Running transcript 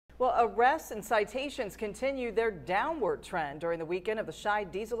Well, arrests and citations continue their downward trend during the weekend of the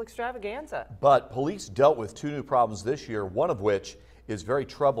WTHI Diesel Extravaganza. But police dealt with two new problems this year, one of which is very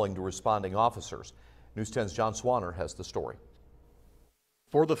troubling to responding officers. News 10's John Swanner has the story.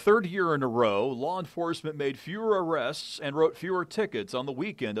 For the third year in a row, law enforcement made fewer arrests and wrote fewer tickets on the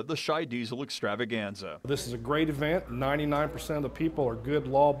weekend of the WTHI Diesel Extravaganza. This is a great event. 99% of the people are good,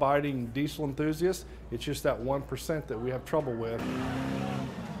 law-abiding diesel enthusiasts. It's just that 1% that we have trouble with.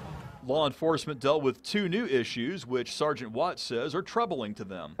 Law enforcement dealt with two new issues, which Sergeant Watts says are troubling to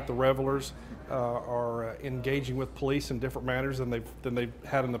them. The revelers are engaging with police in different manners than they've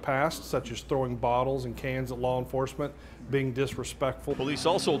had in the past, such as throwing bottles and cans at law enforcement, being disrespectful. Police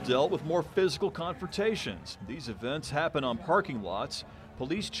also dealt with more physical confrontations. These events happen on parking lots.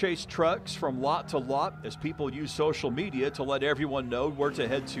 Police chase trucks from lot to lot as people use social media to let everyone know where to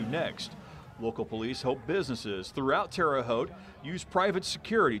head to next. Local police hope businesses throughout Terre Haute use private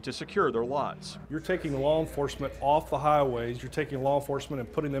security to secure their lots. You're taking law enforcement off the highways, you're taking law enforcement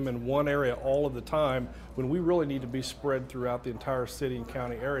and putting them in one area all of the time when we really need to be spread throughout the entire city and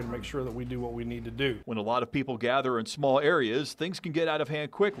county area to make sure that we do what we need to do. When a lot of people gather in small areas, things can get out of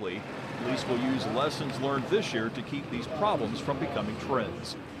hand quickly. Police will use lessons learned this year to keep these problems from becoming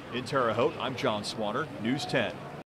trends. In Terre Haute, I'm John Swanner, News 10.